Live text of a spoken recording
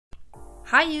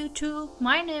Hi YouTube,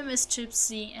 my name is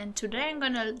Chipsy and today I'm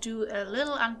gonna do a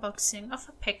little unboxing of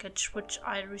a package which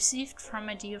I received from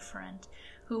a dear friend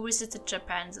who visited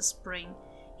Japan this spring.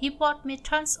 He bought me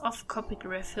tons of Copic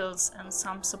refills and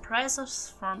some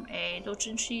surprises from a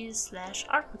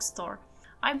doujinshi/artbook store.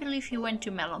 I believe he went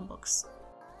to Melon Books.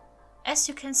 As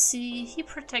you can see, he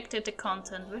protected the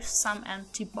content with some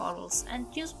empty bottles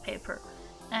and newspaper.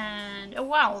 And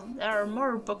wow, there are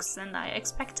more books than I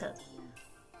expected.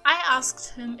 I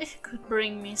asked him if he could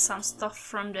bring me some stuff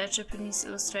from the Japanese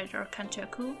illustrator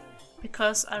Kantoku,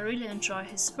 because I really enjoy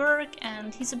his work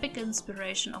and he's a big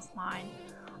inspiration of mine.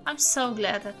 I'm so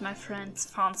glad that my friends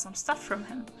found some stuff from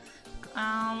him.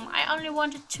 I only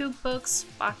wanted 2 books,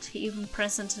 but he even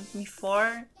presented me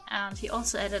 4, and he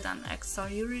also added an extra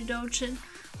Yuri Doujin,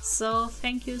 so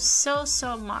thank you so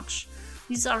much.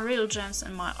 These are real gems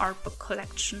in my art book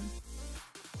collection.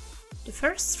 The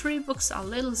first 3 books are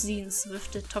little zines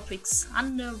with the topics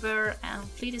underwear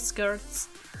and pleated skirts,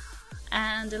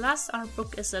 and the last art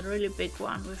book is a really big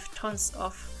one with tons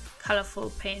of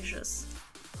colorful pages.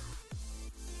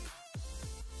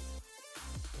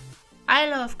 I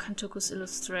love Kantoku's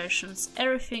illustrations,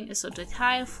 everything is so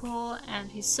detailful and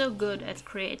he's so good at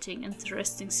creating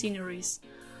interesting sceneries.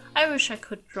 I wish I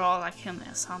could draw like him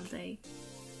someday.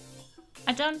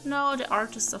 I don't know the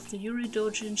artist of the Yuri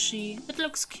Doujinshi. It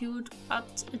looks cute,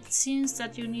 but it seems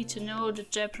that you need to know the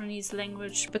Japanese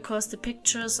language because the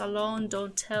pictures alone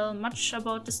don't tell much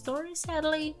about the story,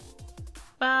 sadly.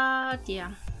 But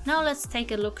yeah, now let's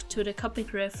take a look to the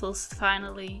Copic refills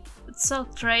finally. It's so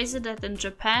crazy that in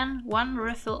Japan, 1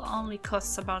 refill only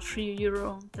costs about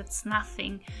 €3. That's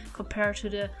nothing compared to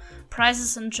the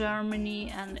prices in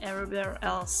Germany and everywhere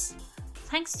else.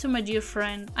 Thanks to my dear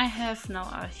friend, I have now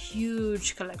a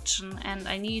huge collection and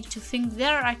I need to think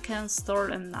where I can store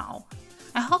them now.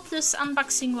 I hope this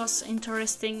unboxing was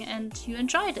interesting and you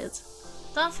enjoyed it.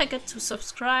 Don't forget to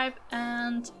subscribe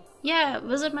and yeah,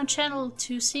 visit my channel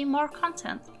to see more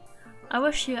content. I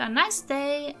wish you a nice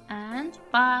day and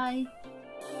bye!